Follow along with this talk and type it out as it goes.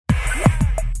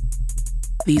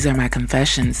These are my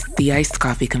confessions, the iced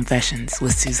coffee confessions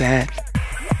with Suzette.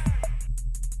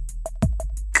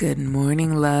 Good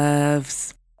morning,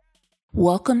 loves.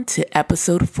 Welcome to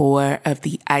episode 4 of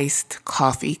the iced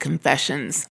coffee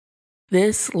confessions.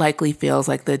 This likely feels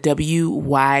like the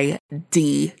WYD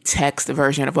text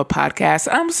version of a podcast.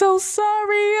 I'm so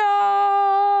sorry,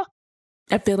 y'all.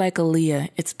 I feel like Aaliyah,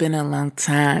 it's been a long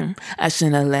time. I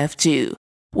shouldn't have left you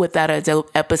without a dope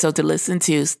episode to listen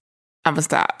to. I'm gonna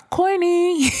stop.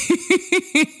 Corny.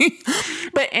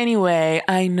 But anyway,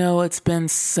 I know it's been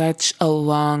such a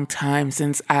long time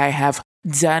since I have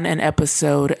done an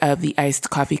episode of the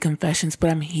Iced Coffee Confessions, but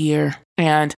I'm here.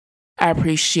 And I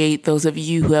appreciate those of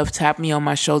you who have tapped me on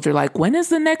my shoulder like, when is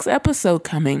the next episode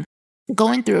coming?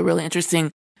 Going through a really interesting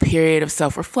period of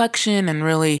self-reflection and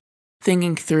really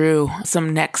thinking through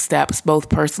some next steps, both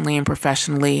personally and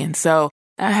professionally. And so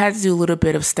I had to do a little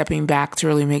bit of stepping back to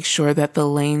really make sure that the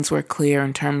lanes were clear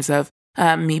in terms of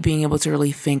me being able to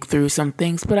really think through some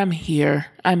things. But I'm here.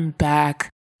 I'm back.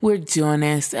 We're doing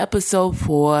this. Episode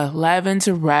 4, live and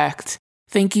direct.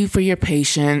 Thank you for your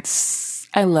patience.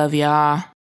 I love y'all.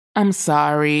 I'm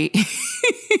sorry.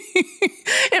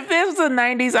 If this was a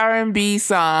 90s R&B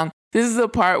song, this is the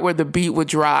part where the beat would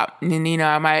drop. And,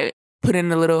 I might put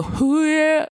in a little, hoo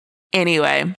yeah.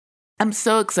 Anyway. I'm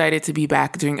so excited to be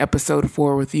back doing episode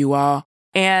 4 with you all.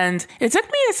 And it took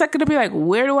me a second to be like,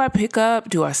 where do I pick up?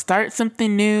 Do I start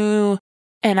something new?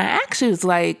 And I actually was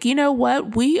like, you know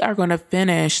what? We are going to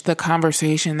finish the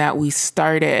conversation that we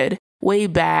started way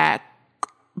back.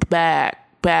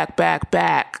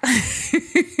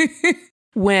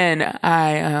 When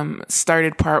I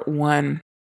started part 1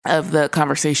 of the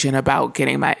conversation about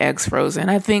getting my eggs frozen.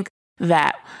 I think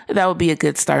that would be a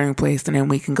good starting place, and then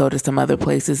we can go to some other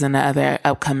places in the other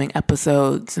upcoming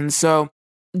episodes. And so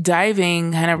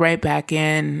diving kind of right back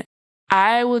in,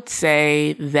 I would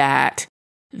say that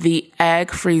the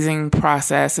egg freezing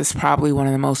process is probably one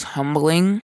of the most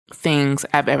humbling things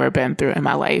I've ever been through in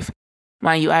my life.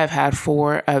 Mind you, I've had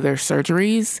 4 other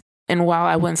surgeries, and while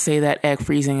I wouldn't say that egg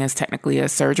freezing is technically a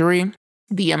surgery,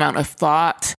 the amount of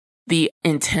thought, the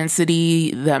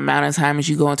intensity, the amount of times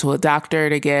you go into a doctor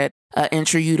to get an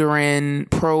intrauterine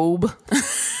probe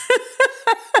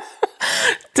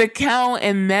to count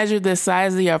and measure the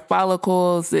size of your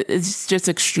follicles, it's just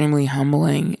extremely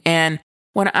humbling. And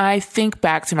when I think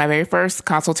back to my very first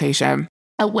consultation,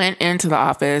 I went into the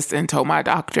office and told my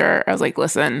doctor, I was like,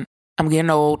 listen, I'm getting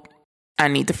old. I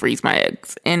need to freeze my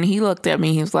eggs. And he looked at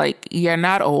me, he was like, you're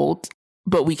not old,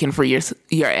 but we can freeze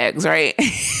your eggs, right?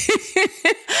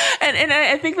 And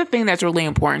I think the thing that's really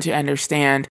important to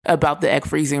understand about the egg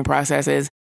freezing process is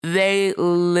they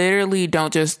literally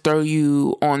don't just throw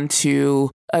you onto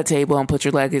a table and put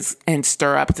your legs in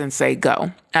stirrups and say,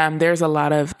 go. There's a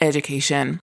lot of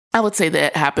education, I would say,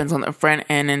 that happens on the front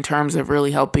end in terms of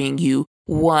really helping you,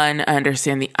 1,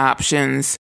 understand the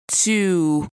options,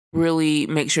 2, really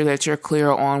make sure that you're clear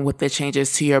on what the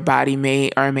changes to your body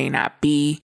may or may not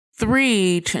be,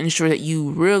 3, to ensure that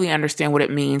you really understand what it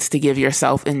means to give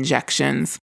yourself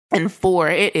injections. And 4,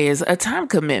 it is a time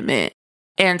commitment.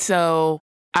 And so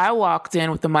I walked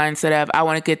in with the mindset of, I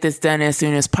want to get this done as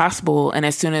soon as possible. And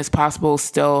as soon as possible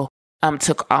still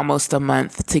took almost a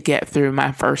month to get through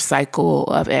my first cycle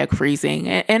of egg freezing.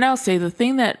 And I'll say the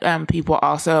thing that people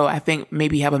also, I think,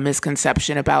 maybe have a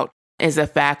misconception about is the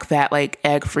fact that like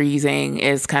egg freezing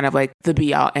is kind of like the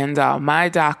be all end all. My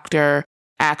doctor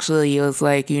actually was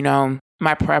like,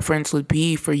 my preference would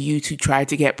be for you to try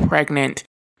to get pregnant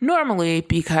normally,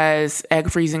 because egg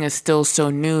freezing is still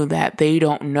so new that they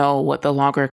don't know what the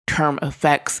longer term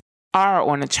effects are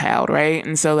on a child, right?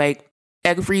 And so like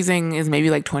egg freezing is maybe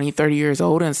like 20, 30 years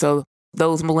old. And so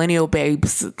those millennial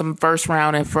babes, the first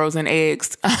round of frozen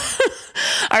eggs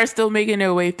are still making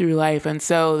their way through life. And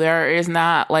so there is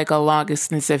not like a long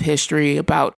extensive history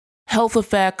about health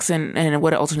effects and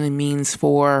what it ultimately means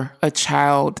for a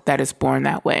child that is born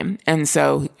that way. And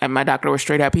so my doctor was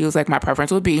straight up. He was like, my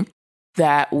preference would be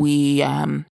that we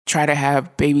try to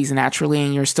have babies naturally,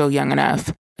 and you're still young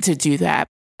enough to do that.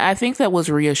 I think that was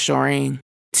reassuring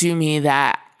to me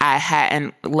that I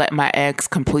hadn't let my eggs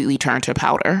completely turn to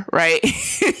powder, right?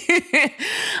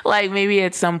 Like maybe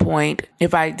at some point,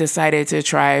 if I decided to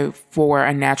try for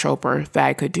a natural birth, that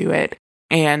I could do it,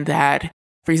 and that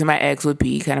freezing my eggs would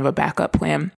be kind of a backup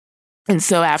plan. And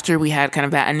so after we had kind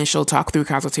of that initial talk through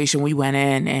consultation, we went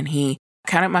in and he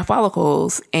counted my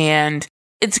follicles, and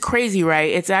it's crazy,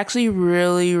 right? It's actually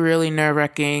really, really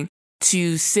nerve-wracking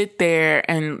to sit there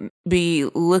and be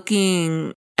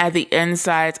looking at the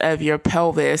insides of your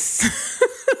pelvis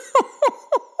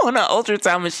on an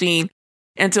ultrasound machine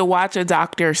and to watch a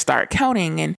doctor start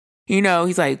counting. And,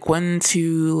 he's like 1,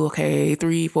 2, okay,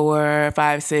 3, 4,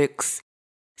 5, 6,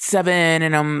 7.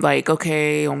 And I'm like,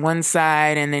 okay, on one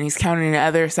side. And then he's counting the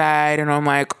other side. And I'm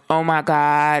like, oh my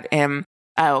God. Am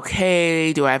I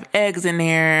okay? Do I have eggs in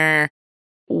there?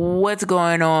 What's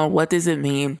going on? What does it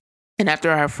mean? And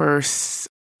after our first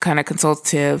kind of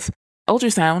consultative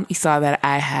ultrasound, he saw that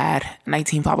I had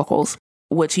 19 follicles,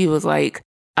 which he was like,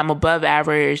 I'm above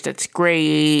average. That's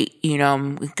great.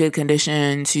 I'm in good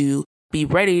condition to be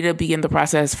ready to begin the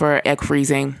process for egg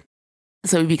freezing.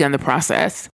 So we began the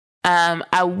process.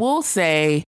 I will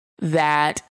say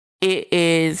that it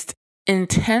is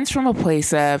intense from a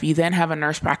place of you then have a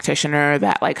nurse practitioner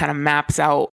that like kind of maps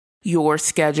out your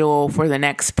schedule for the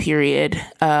next period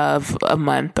of a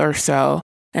month or so.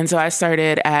 And so I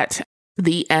started at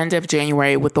the end of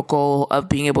January with the goal of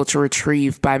being able to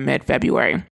retrieve by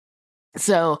mid-February.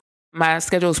 So my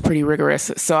schedule is pretty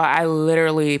rigorous. So I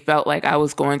literally felt like I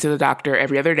was going to the doctor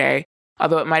every other day,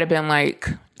 although it might have been like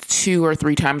 2 or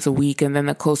 3 times a week. And then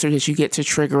the closer that you get to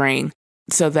triggering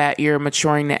so that you're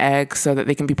maturing the eggs so that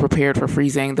they can be prepared for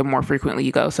freezing, the more frequently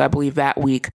you go. So I believe that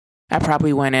week I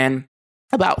probably went in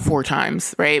about 4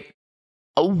 times, right?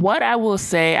 What I will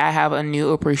say I have a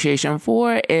new appreciation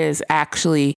for is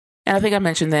actually, and I think I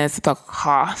mentioned this, the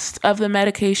cost of the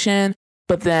medication,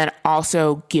 but then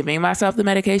also giving myself the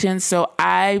medication. So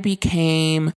I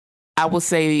became, I will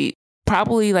say,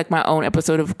 probably like my own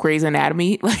episode of Grey's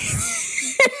Anatomy. Like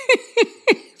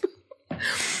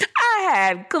I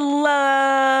had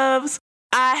gloves.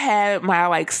 I had my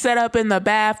like setup in the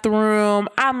bathroom.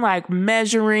 I'm like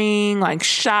measuring like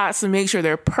shots to make sure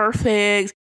they're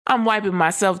perfect. I'm wiping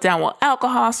myself down with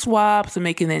alcohol swabs and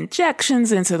making the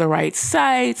injections into the right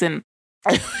sites. And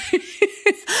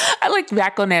I look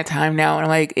back on that time now and I'm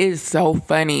like, it's so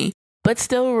funny, but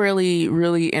still really,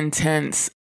 really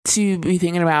intense to be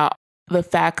thinking about the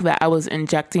fact that I was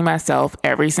injecting myself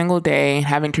every single day,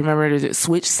 having to remember to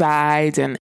switch sides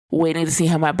and waiting to see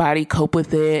how my body cope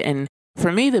with it. And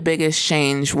for me, the biggest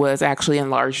change was actually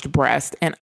enlarged breast.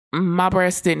 And my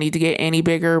breasts didn't need to get any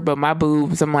bigger, but my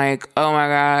boobs, I'm like, oh my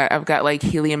God, I've got like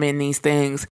helium in these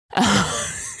things.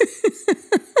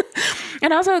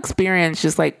 And I also experienced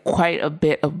just like quite a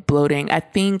bit of bloating. I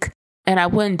think, and I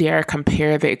wouldn't dare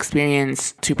compare the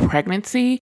experience to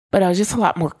pregnancy, but I was just a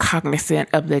lot more cognizant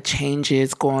of the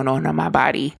changes going on in my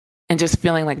body and just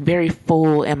feeling like very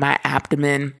full in my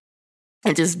abdomen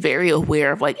and just very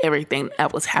aware of like everything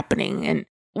that was happening. And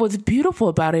what's beautiful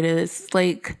about it is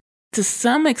like, to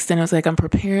some extent, it was like I'm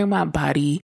preparing my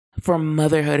body for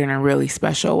motherhood in a really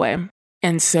special way.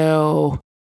 And so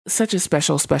such a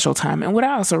special, special time. And what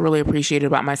I also really appreciated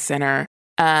about my center,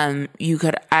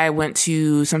 I went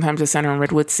to sometimes a center in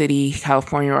Redwood City,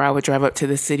 California, or I would drive up to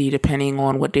the city depending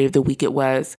on what day of the week it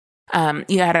was.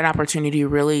 You had an opportunity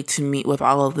really to meet with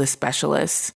all of the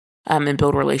specialists and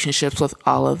build relationships with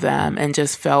all of them, and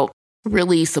just felt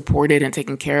really supported and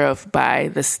taken care of by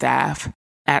the staff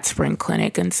at Spring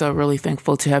Clinic. And so really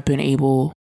thankful to have been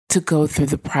able to go through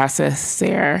the process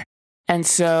there. And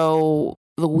so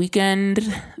the weekend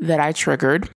that I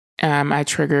triggered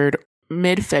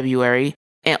mid-February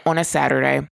on a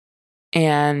Saturday.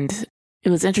 And it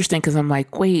was interesting because I'm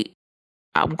like, wait,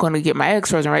 I'm going to get my eggs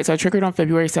frozen, right? So I triggered on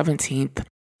February 17th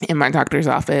in my doctor's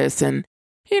office. And,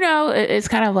 it's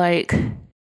kind of like,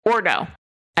 or no,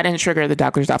 I didn't trigger at the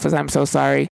doctor's office. I'm so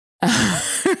sorry.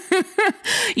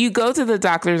 You go to the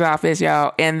doctor's office,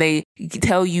 y'all, and they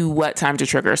tell you what time to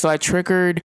trigger. So I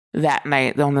triggered that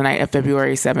night, on the night of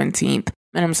February 17th.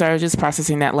 And I'm sorry, I was just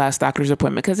processing that last doctor's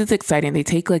appointment because it's exciting. They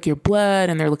take like your blood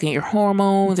and they're looking at your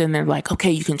hormones and they're like,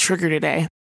 okay, you can trigger today.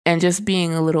 And just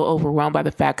being a little overwhelmed by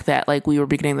the fact that like we were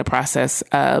beginning the process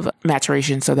of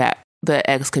maturation so that the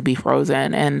eggs could be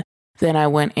frozen. And then I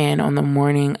went in on the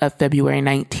morning of February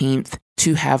 19th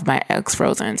to have my eggs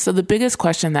frozen. So the biggest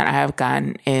question that I have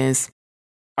gotten is,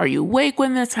 are you awake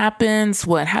when this happens?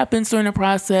 What happens during the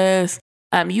process?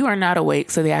 You are not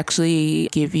awake. So they actually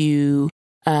give you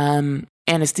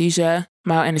anesthesia,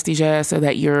 mild anesthesia, so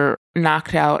that you're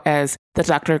knocked out as the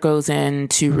doctor goes in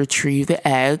to retrieve the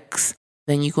eggs.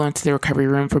 Then you go into the recovery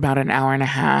room for about an hour and a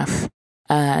half.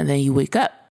 And then you wake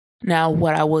up. Now,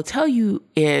 what I will tell you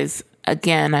is,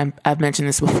 again, I've mentioned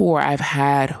this before, I've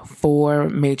had 4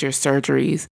 major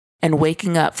surgeries, and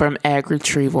waking up from egg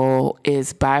retrieval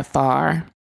is by far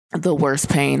the worst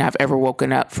pain I've ever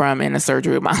woken up from in a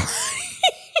surgery of my life.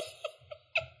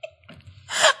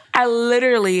 I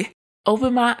literally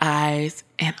opened my eyes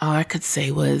and all I could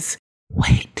say was,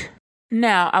 wait.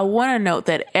 Now, I want to note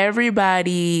that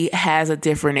everybody has a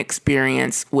different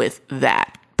experience with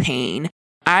that pain.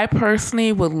 I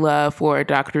personally would love for a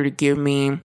doctor to give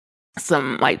me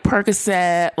some like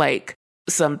Percocet, like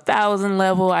some 1,000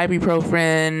 level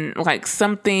ibuprofen, like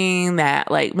something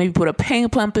that like maybe put a pain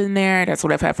pump in there. That's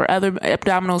what I've had for other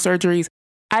abdominal surgeries.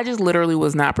 I just literally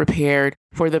was not prepared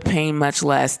for the pain, much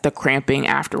less the cramping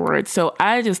afterwards. So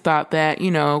I just thought that,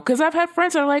 because I've had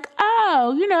friends that are like,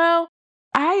 oh,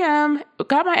 I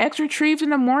got my eggs retrieved in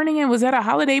the morning and was at a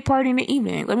holiday party in the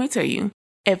evening. Let me tell you,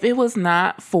 if it was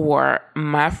not for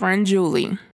my friend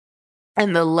Julie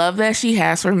and the love that she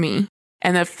has for me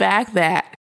and the fact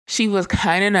that she was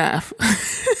kind enough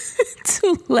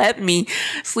to let me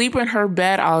sleep in her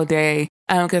bed all day,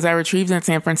 because I retrieved in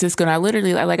San Francisco, and I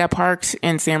literally, I parked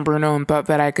in San Bruno and thought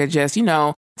that I could just,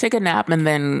 take a nap and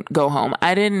then go home.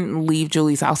 I didn't leave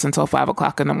Julie's house until 5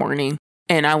 o'clock in the morning,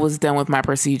 and I was done with my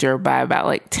procedure by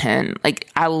about 10. I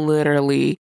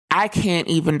can't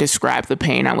even describe the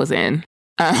pain I was in.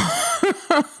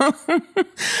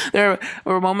 There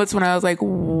were moments when I was like,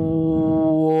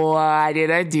 why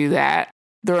did I do that?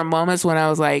 There were moments when I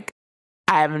was like,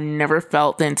 I've never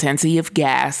felt the intensity of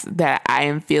gas that I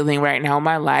am feeling right now in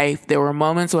my life. There were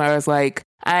moments when I was like,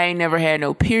 I ain't never had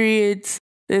no periods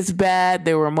this bad.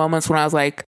 There were moments when I was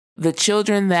like, the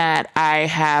children that I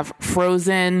have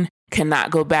frozen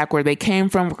cannot go back where they came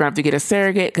from. We're going to have to get a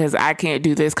surrogate because I can't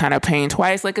do this kind of pain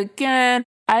twice. Again,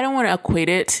 I don't want to equate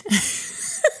it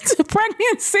to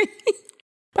pregnancy.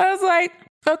 But I was like,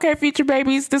 okay, future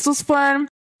babies, this was fun.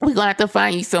 We're going to have to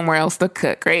find you somewhere else to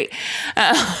cook, right?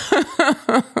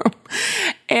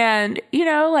 And,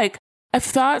 I've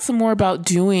thought some more about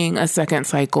doing a second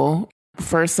cycle.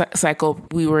 First cycle,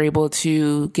 we were able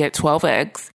to get 12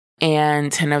 eggs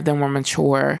and 10 of them were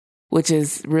mature, which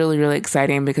is really, really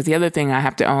exciting because the other thing I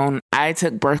have to own, I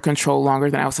took birth control longer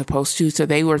than I was supposed to. So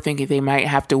they were thinking they might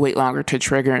have to wait longer to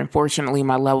trigger. And fortunately,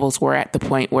 my levels were at the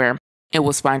point where it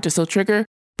was fine to still trigger.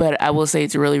 But I will say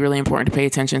it's really, really important to pay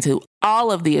attention to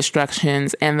all of the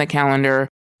instructions and the calendar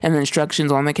and the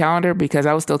instructions on the calendar because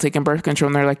I was still taking birth control.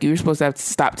 And they're like, you were supposed to have to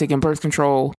stop taking birth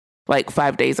control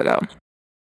 5 days ago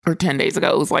or 10 days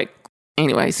ago. It was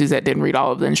anyway, Suzette didn't read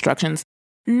all of the instructions.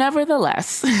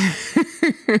 Nevertheless,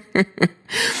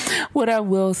 what I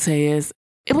will say is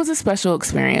it was a special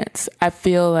experience. I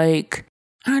feel a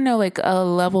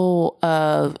level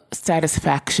of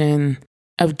satisfaction,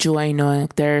 of joy, knowing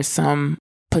there's some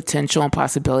potential and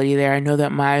possibility there. I know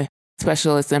that my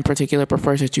specialist in particular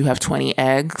prefers that you have 20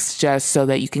 eggs just so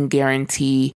that you can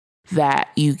guarantee that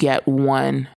you get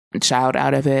one child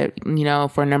out of it,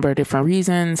 for a number of different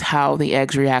reasons, how the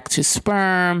eggs react to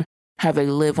sperm, how they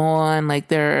live on.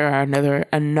 There are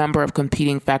a number of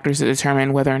competing factors to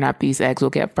determine whether or not these eggs will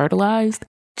get fertilized.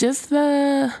 Just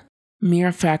the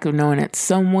mere fact of knowing that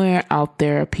somewhere out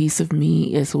there, a piece of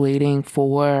me is waiting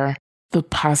for the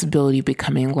possibility of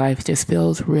becoming life just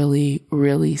feels really,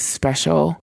 really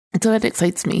special. And so that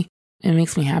excites me. It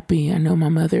makes me happy. I know my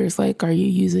mother is like, are you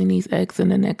using these eggs in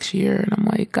the next year? And I'm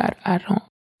like, God, I don't.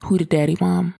 Who the daddy,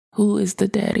 mom? Who is the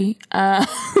daddy? I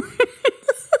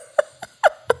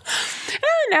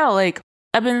don't know.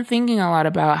 I've been thinking a lot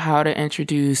about how to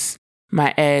introduce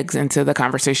my eggs into the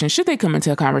conversation. Should they come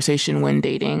into a conversation when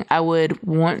dating? I would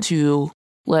want to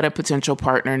let a potential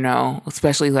partner know,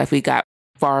 especially if we got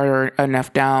far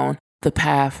enough down the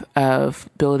path of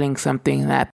building something,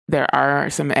 that there are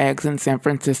some eggs in San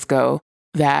Francisco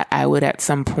that I would at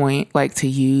some point like to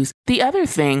use. The other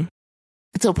thing,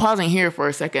 so pausing here for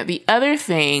a second, the other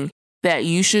thing that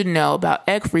you should know about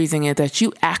egg freezing is that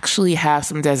you actually have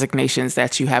some designations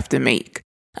that you have to make,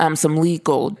 some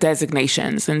legal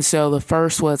designations. And so the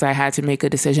first was I had to make a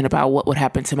decision about what would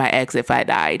happen to my eggs if I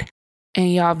died.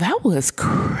 And y'all, that was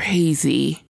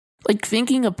crazy.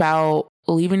 Thinking about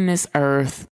leaving this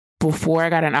earth before I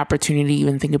got an opportunity to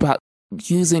even think about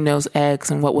using those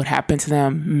eggs and what would happen to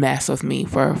them mess with me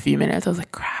for a few minutes. I was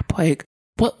like, crap,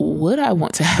 what would I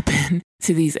want to happen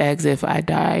to these eggs if I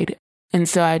died? And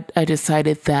so I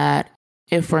decided that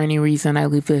if for any reason I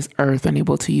leave this earth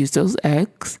unable to use those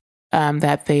eggs,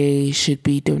 that they should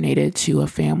be donated to a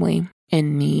family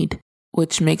in need,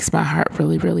 which makes my heart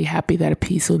really, really happy that a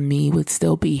piece of me would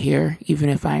still be here, even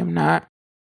if I am not.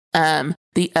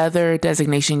 The other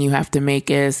designation you have to make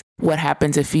is what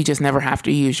happens if you just never have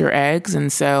to use your eggs. And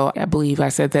so I believe I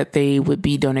said that they would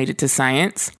be donated to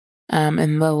science.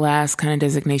 And the last kind of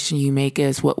designation you make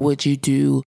is what would you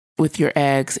do with your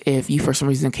eggs if you for some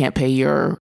reason can't pay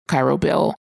your Cairo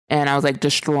bill? And I was like,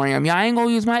 destroying them. Yeah, I ain't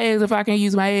gonna use my eggs if I can't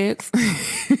use my eggs.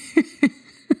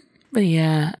 But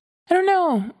yeah, I don't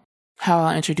know how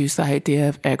I'll introduce the idea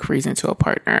of egg freezing to a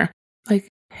partner.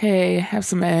 Hey, have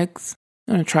some eggs.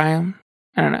 You want to try them?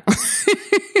 I don't know.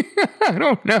 I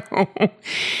don't know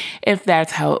if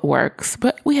that's how it works,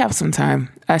 but we have some time.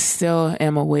 I still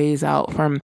am a ways out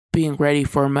from being ready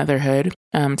for motherhood.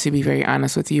 To be very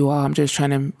honest with you all, I'm just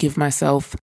trying to give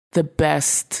myself the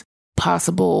best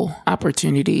possible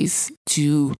opportunities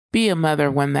to be a mother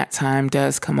when that time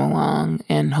does come along,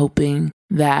 and hoping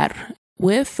that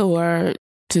with or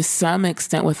to some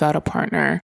extent without a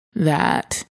partner,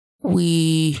 that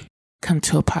we come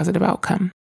to a positive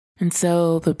outcome. And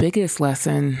so the biggest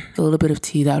lesson, a little bit of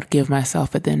tea that I would give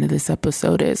myself at the end of this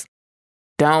episode is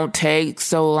don't take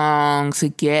so long to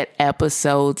get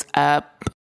episodes up.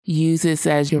 Use this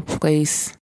as your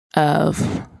place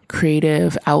of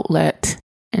creative outlet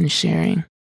and sharing.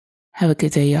 Have a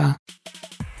good day, y'all.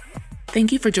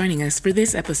 Thank you for joining us for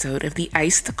this episode of the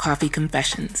Iced Coffee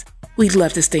Confessions. We'd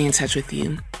love to stay in touch with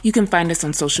you. You can find us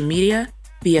on social media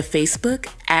via Facebook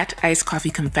at Iced Coffee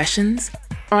Confessions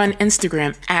or on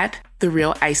Instagram at The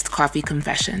Real Iced Coffee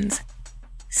Confessions.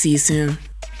 See you soon.